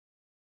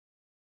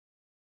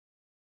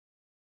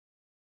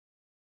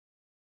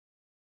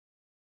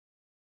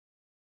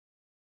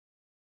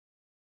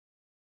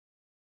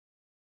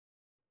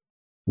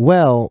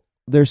Well,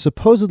 they're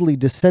supposedly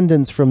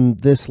descendants from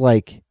this,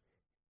 like,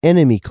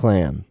 enemy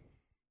clan.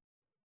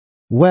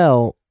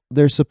 Well,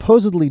 they're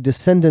supposedly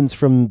descendants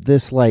from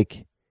this,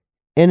 like,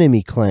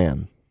 enemy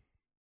clan.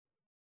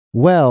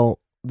 Well,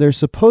 they're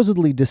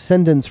supposedly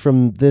descendants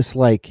from this,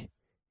 like,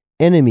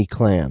 enemy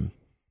clan.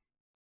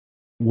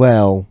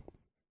 Well,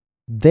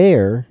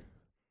 they're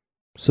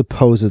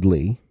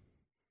supposedly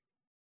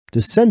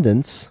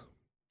descendants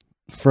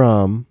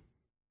from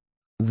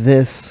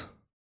this,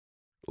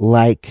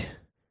 like,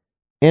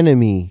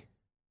 enemy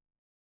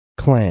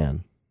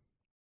clan.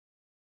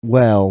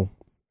 Well,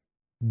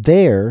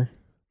 they're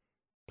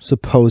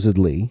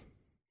supposedly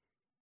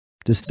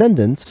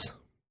descendants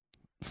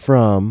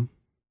from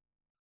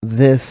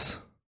this,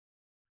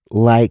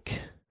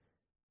 like,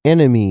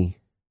 enemy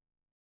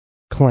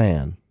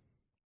clan.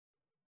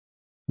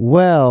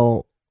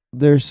 Well,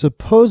 they're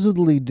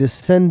supposedly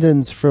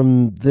descendants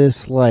from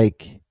this,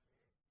 like,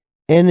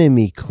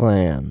 enemy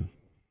clan.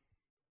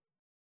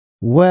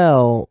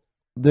 Well,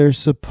 they're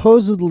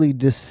supposedly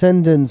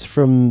descendants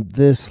from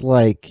this,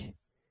 like,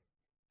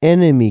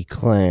 enemy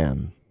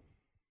clan.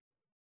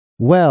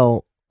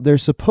 Well, they're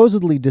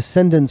supposedly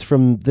descendants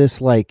from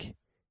this, like,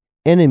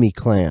 enemy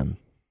clan.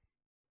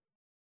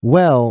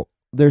 Well,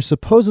 they're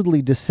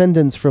supposedly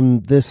descendants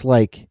from this,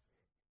 like,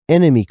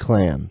 enemy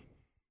clan.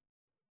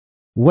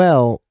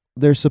 Well,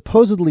 they're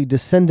supposedly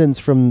descendants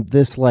from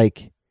this,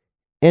 like,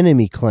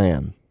 enemy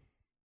clan.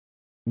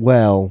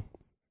 Well,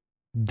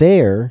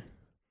 they're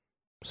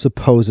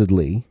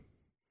supposedly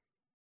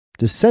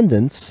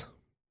descendants from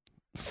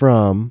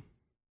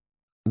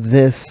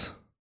this,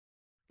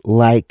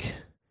 like,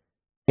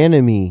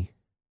 enemy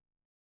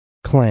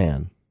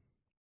clan.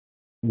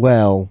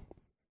 Well,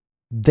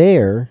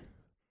 they're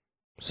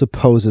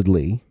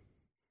supposedly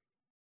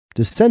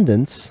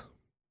descendants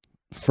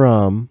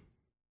from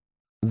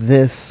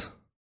this,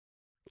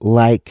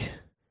 like,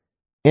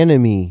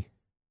 enemy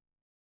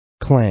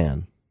clan.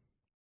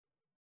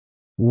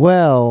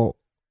 Well,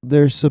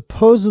 they're supposedly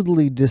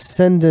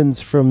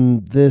descendants from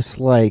this,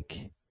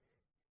 like,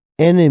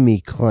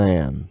 enemy clan.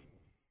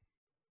 Well,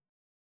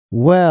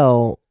 they're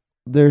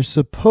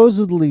supposedly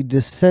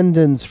descendants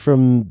from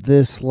this,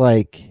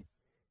 like,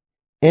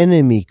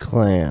 enemy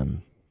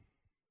clan.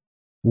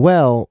 Well,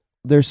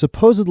 they're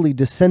supposedly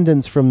descendants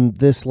from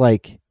this,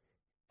 like,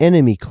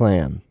 enemy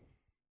clan.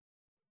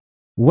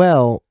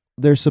 Well,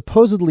 they're supposedly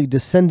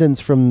descendants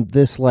from this,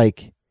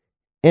 like,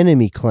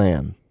 enemy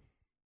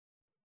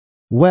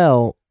clan.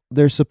 Well,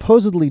 they're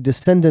supposedly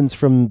descendants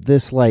from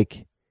this,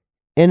 like,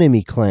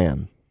 enemy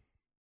clan.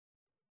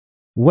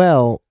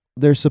 Well,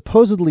 they're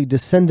supposedly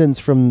descendants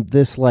from this,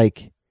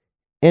 like,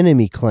 enemy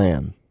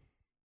clan.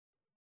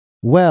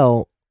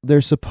 Well, they're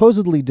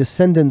supposedly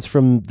descendants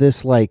from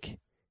this,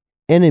 like,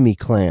 enemy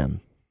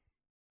clan.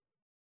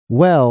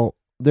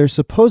 Well, they're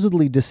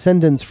supposedly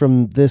descendants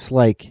from this,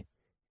 like,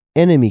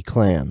 enemy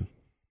clan.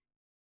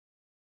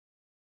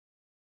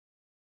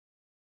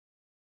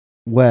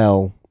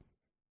 Well,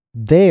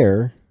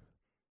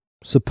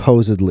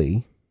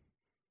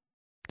 they're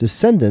supposedly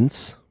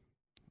descendants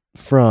from this,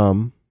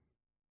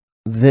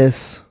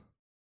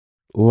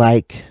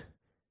 like,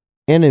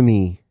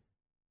 enemy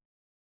clan.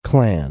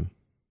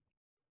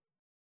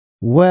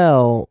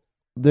 Well,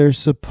 they're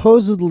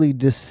supposedly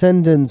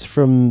descendants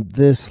from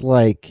this,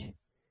 like,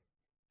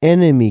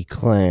 enemy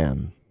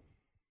clan.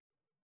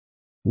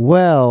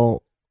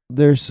 Well,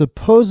 they're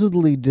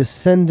supposedly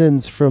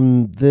descendants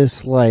from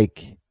this,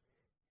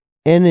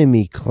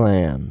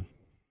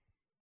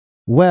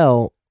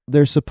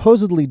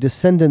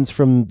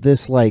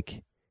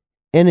 like,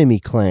 enemy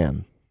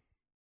clan.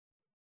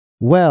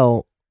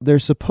 Well, they're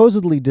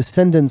supposedly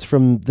descendants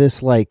from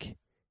this, like,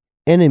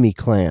 enemy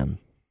clan.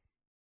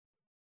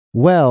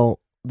 Well,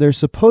 they're supposedly descendants from this, like, enemy clan. Well, they're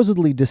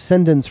supposedly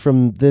descendants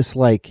from this,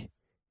 like,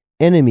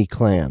 enemy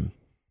clan.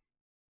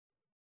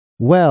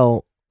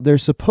 Well, they're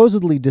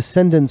supposedly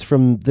descendants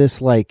from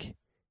this, like,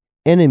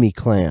 enemy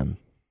clan.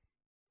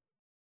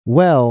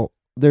 Well,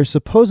 they're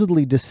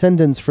supposedly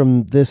descendants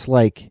from this,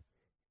 like,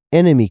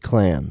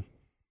 enemy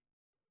clan.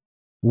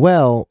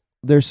 Well,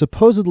 they're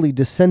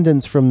supposedly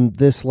descendants from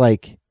this,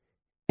 like,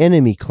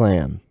 enemy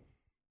clan.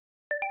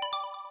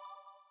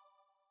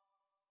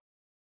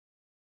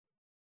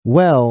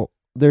 Well,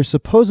 they're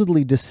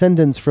supposedly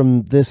descendants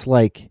from this,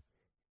 like,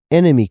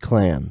 enemy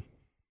clan.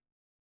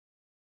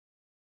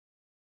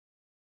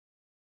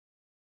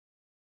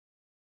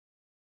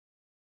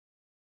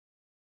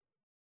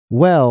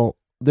 Well,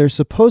 they're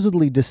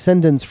supposedly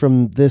descendants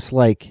from this,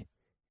 like,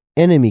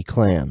 enemy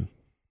clan.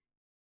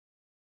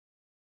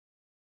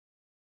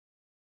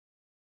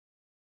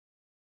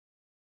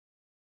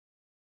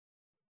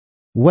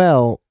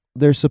 Well,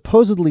 they're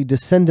supposedly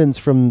descendants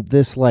from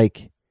this,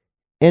 like,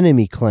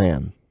 enemy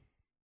clan.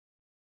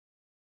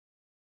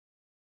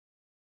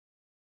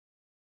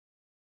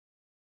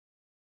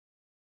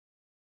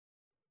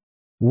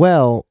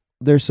 Well,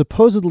 they're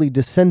supposedly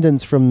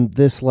descendants from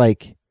this,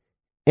 like,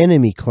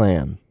 enemy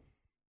clan.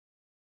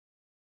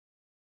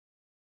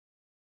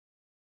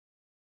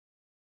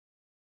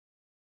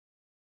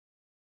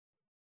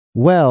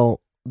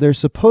 Well, they're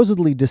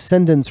supposedly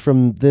descendants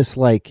from this,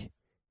 like,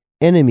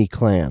 enemy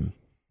clan.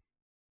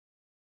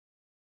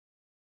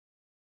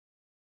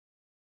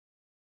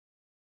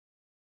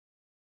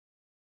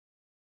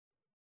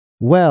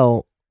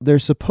 Well, they're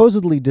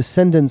supposedly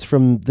descendants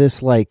from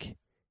this, like,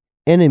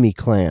 enemy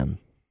clan.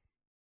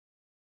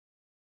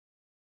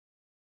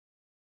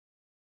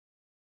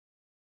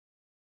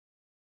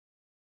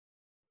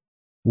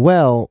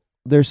 Well,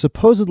 they're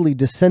supposedly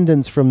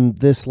descendants from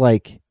this,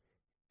 like,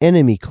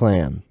 enemy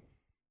clan.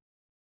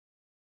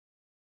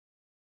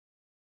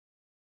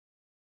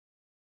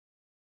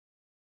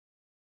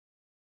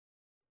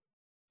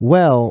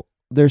 Well,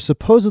 they're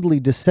supposedly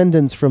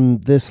descendants from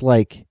this,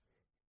 like,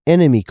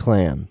 enemy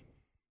clan.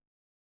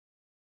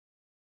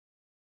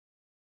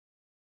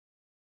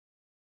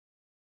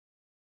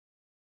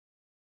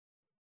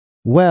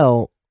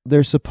 Well,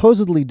 they're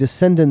supposedly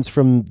descendants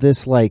from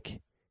this,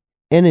 like,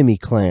 enemy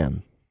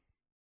clan.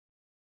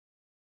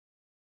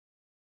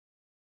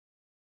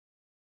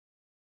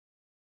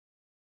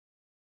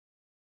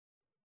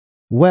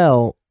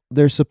 Well,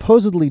 they're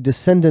supposedly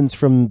descendants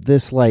from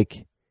this,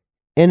 like,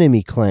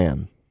 enemy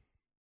clan.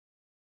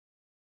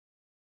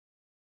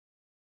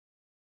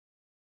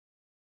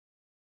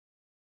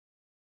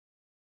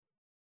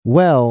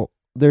 Well,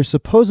 they're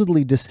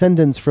supposedly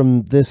descendants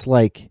from this,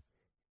 like,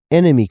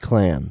 enemy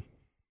clan.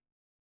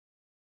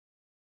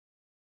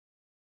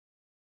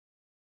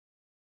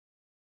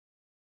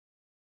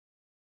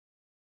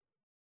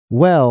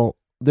 Well,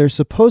 they're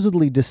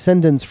supposedly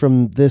descendants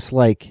from this,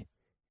 like,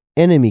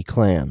 enemy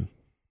clan.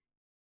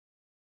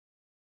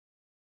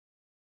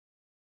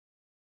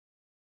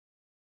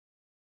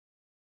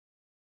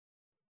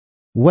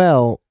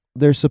 Well,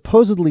 they're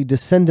supposedly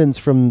descendants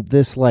from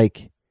this,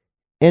 like,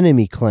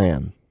 enemy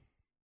clan.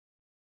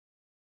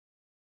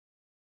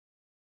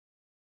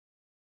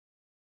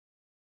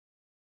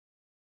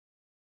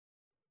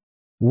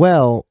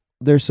 Well,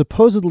 they're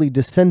supposedly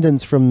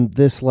descendants from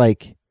this,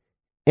 like,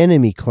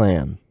 enemy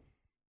clan.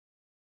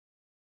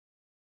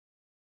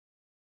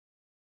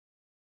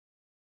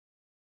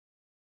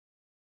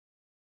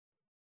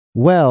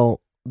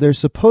 Well, they're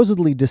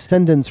supposedly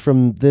descendants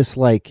from this,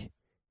 like,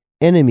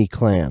 enemy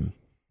clan.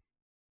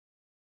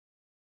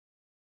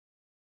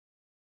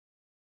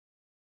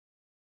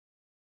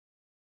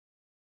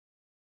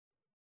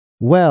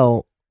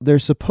 Well, they're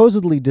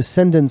supposedly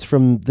descendants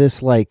from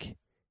this, like,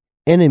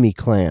 enemy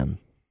clan.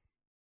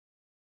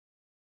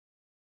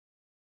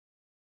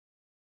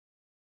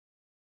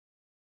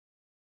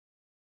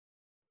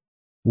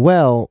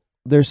 Well,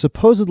 they're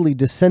supposedly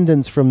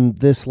descendants from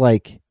this,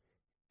 like,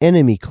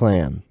 enemy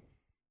clan.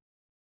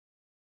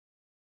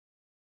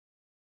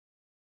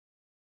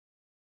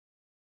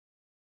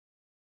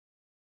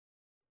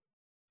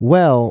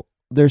 Well,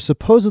 they're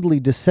supposedly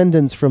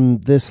descendants from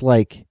this,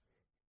 like,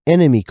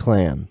 enemy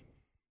clan.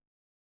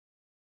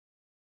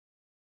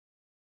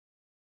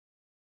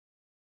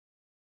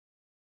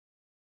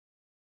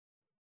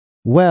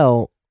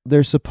 Well,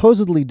 they're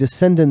supposedly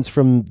descendants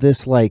from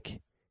this,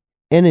 like,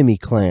 enemy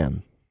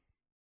clan.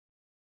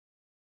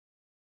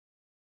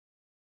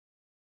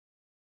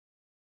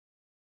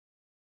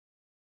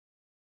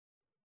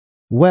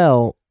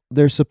 Well,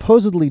 they're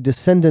supposedly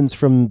descendants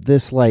from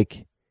this,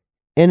 like,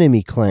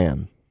 enemy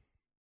clan.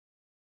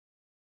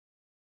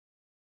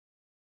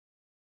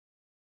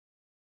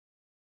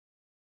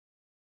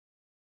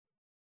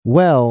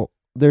 Well,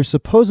 they're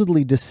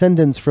supposedly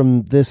descendants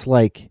from this,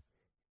 like,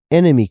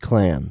 enemy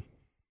clan.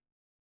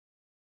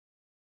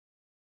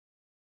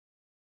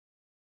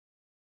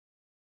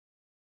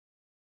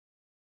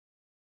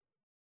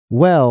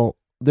 Well,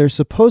 they're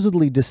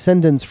supposedly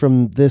descendants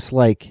from this,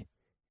 like,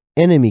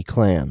 enemy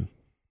clan.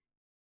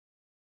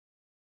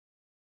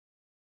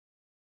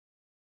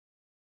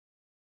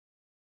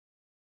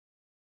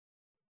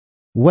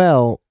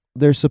 Well,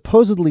 they're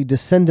supposedly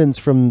descendants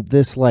from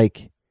this,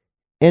 like,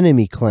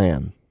 enemy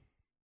clan.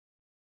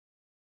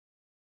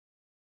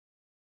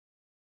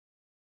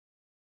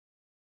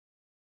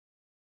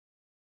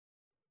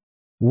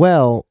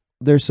 Well,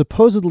 they're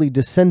supposedly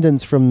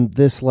descendants from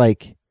this,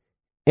 like,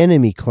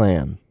 enemy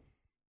clan.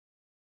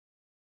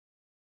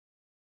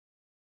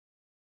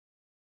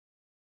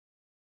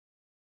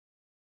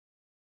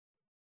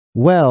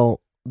 Well,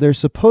 they're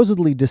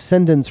supposedly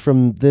descendants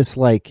from this,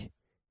 like,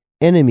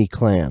 enemy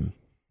clan.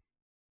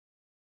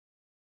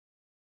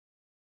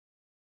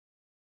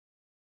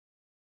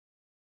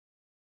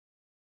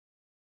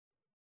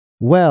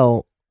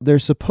 Well, they're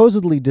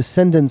supposedly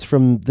descendants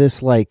from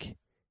this, like,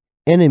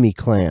 enemy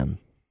clan.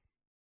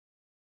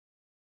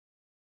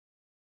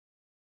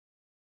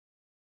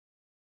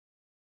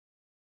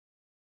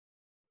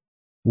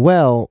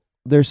 Well,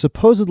 they're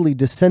supposedly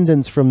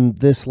descendants from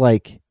this,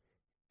 like,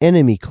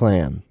 enemy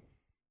clan.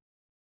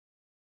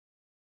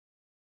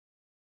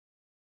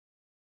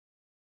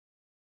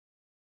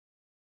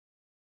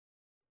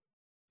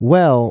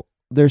 Well,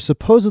 they're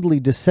supposedly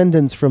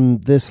descendants from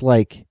this,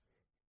 like,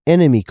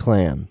 enemy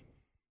clan.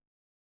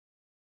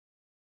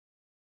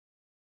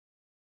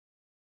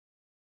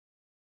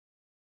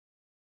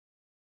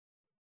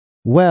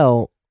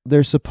 Well,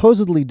 they're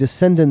supposedly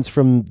descendants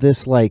from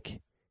this,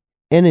 like,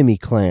 enemy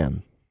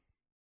clan.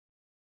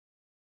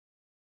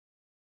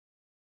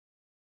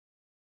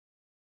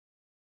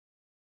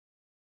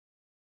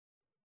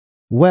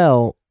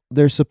 Well,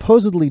 they're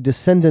supposedly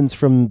descendants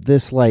from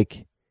this,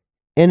 like,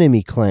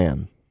 enemy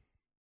clan.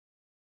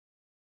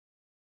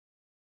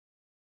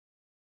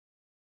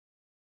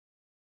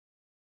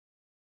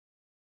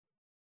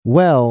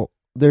 Well,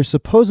 they're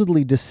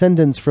supposedly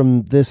descendants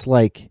from this,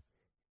 like,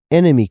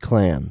 enemy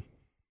clan.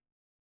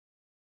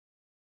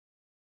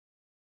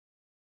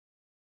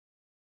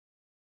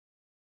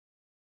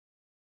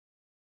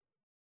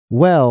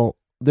 Well,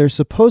 they're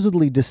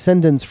supposedly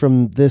descendants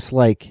from this,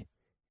 like,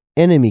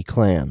 enemy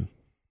clan.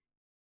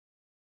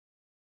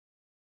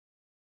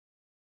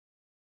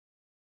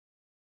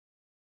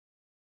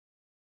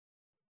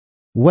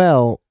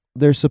 Well,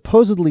 they're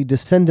supposedly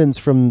descendants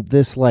from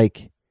this,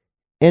 like,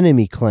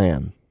 enemy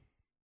clan.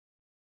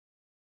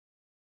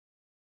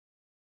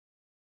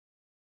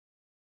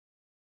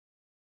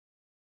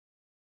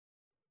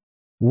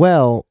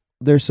 Well,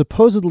 they're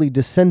supposedly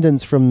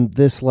descendants from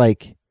this,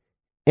 like,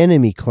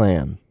 enemy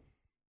clan.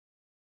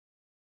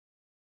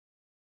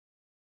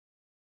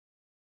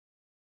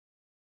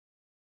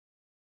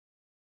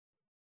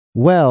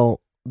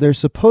 Well, they're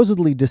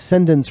supposedly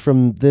descendants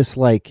from this,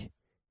 like,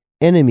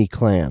 enemy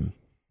clan.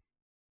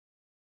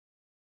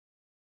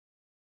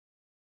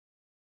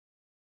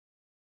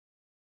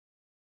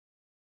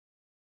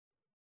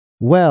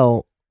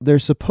 Well, they're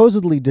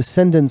supposedly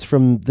descendants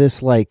from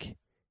this, like,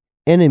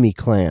 enemy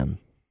clan.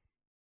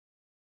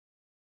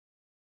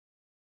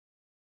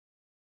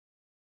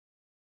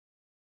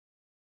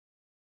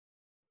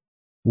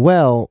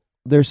 Well,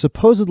 they're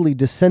supposedly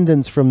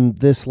descendants from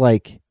this,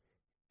 like,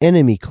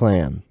 enemy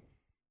clan.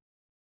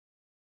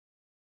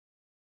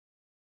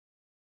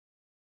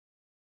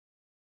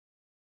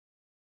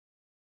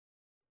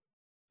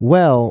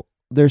 Well,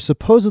 they're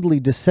supposedly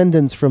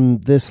descendants from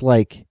this,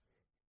 like,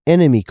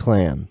 enemy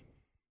clan.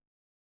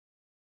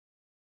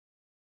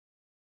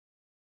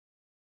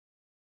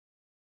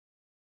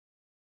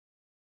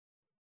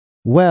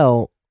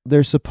 Well,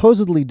 they're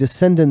supposedly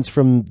descendants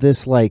from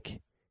this,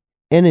 like,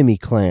 enemy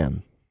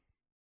clan.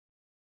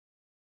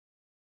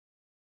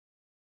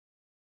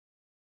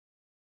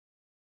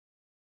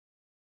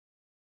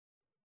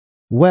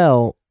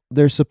 Well,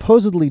 they're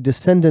supposedly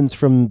descendants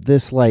from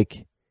this,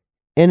 like,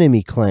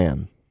 enemy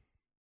clan.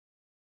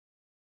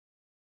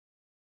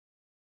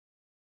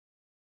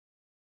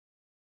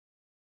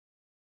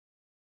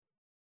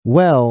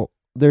 Well,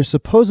 they're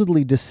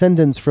supposedly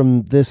descendants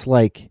from this,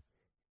 like,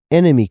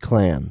 enemy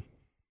clan.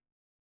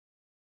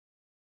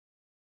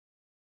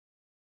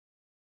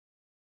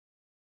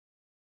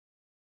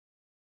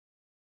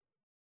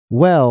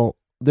 Well,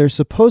 they're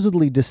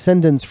supposedly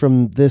descendants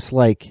from this,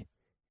 like,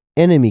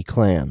 enemy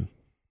clan.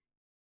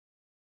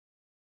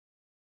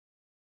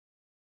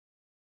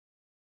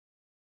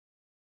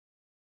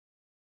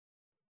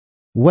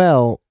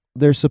 Well,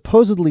 they're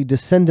supposedly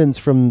descendants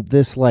from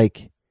this,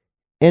 like,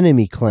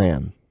 enemy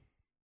clan.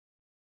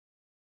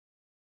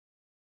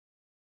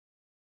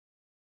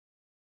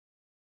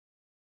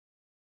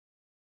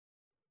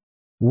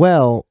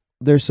 Well,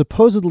 they're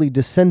supposedly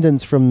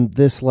descendants from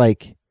this,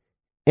 like,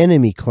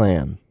 enemy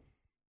clan.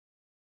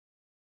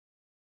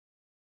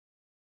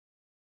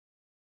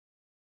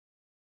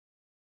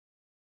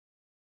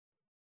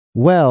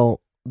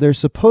 Well, they're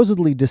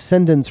supposedly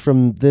descendants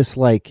from this,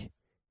 like,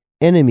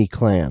 enemy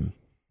clan.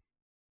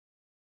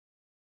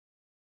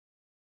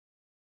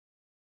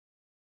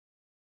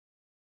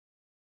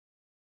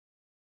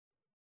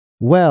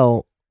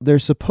 Well, they're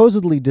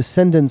supposedly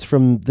descendants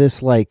from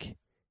this, like,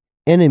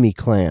 enemy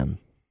clan.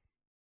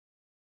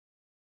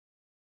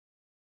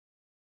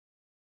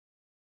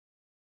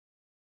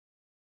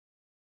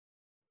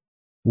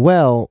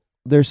 Well,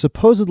 they're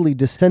supposedly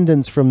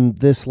descendants from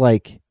this,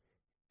 like,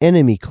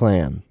 enemy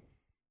clan.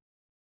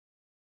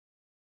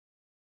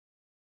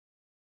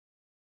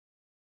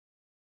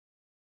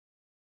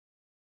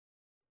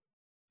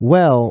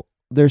 Well,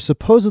 they're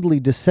supposedly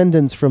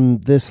descendants from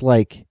this,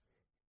 like,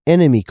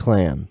 enemy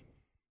clan.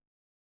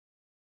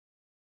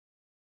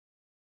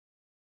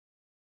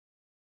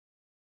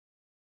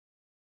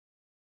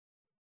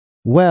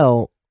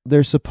 Well,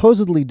 they're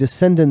supposedly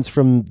descendants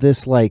from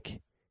this,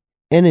 like,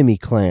 enemy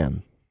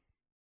clan.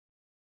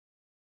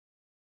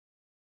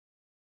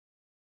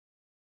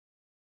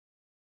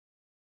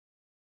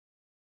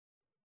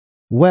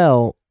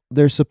 Well,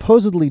 they're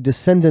supposedly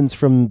descendants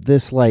from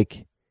this,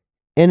 like,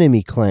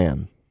 enemy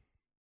clan.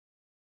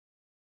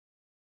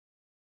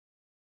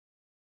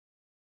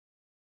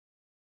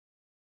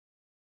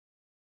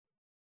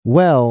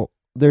 Well,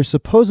 they're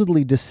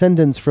supposedly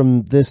descendants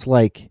from this,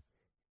 like,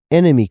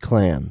 enemy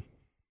clan.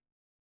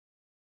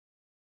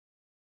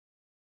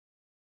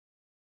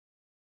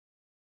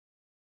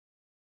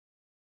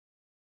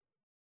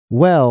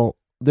 Well,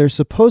 they're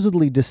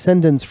supposedly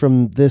descendants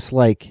from this,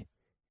 like,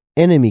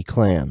 enemy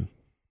clan.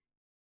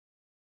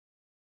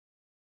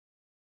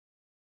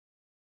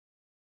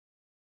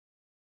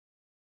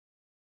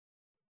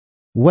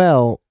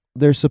 Well,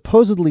 they're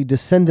supposedly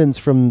descendants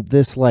from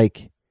this,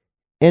 like,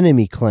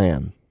 enemy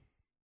clan.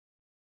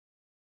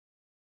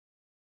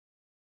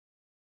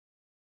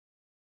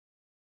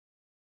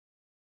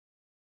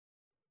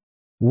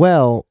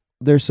 Well,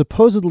 they're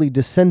supposedly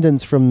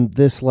descendants from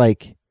this,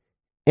 like,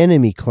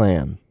 enemy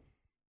clan.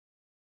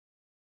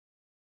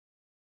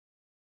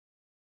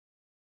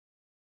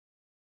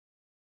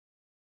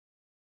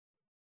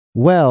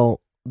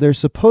 Well, they're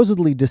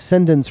supposedly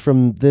descendants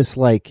from this,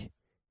 like,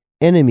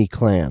 enemy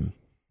clan.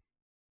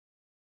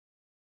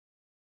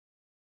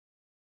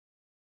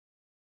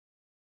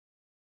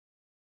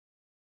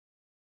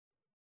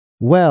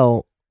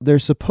 Well, they're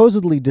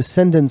supposedly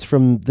descendants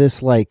from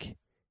this, like,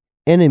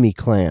 enemy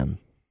clan.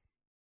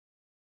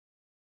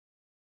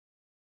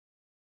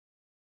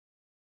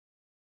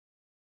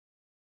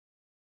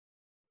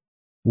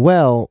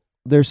 Well,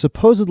 they're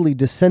supposedly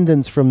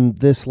descendants from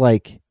this,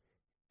 like,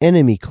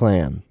 enemy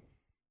clan.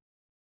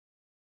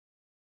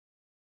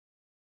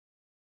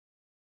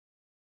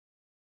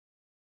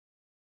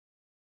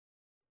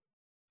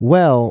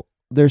 Well,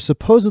 they're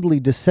supposedly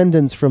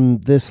descendants from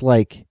this,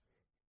 like,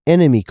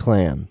 enemy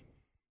clan.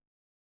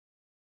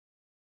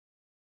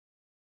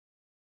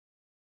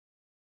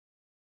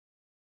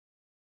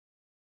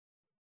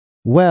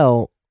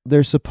 Well,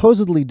 they're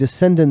supposedly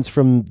descendants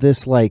from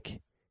this,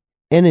 like,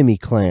 enemy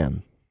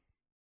clan.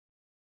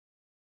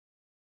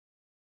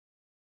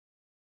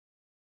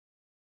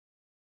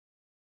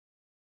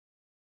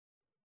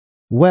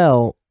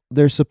 Well,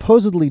 they're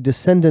supposedly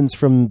descendants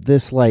from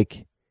this,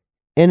 like,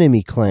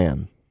 enemy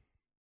clan.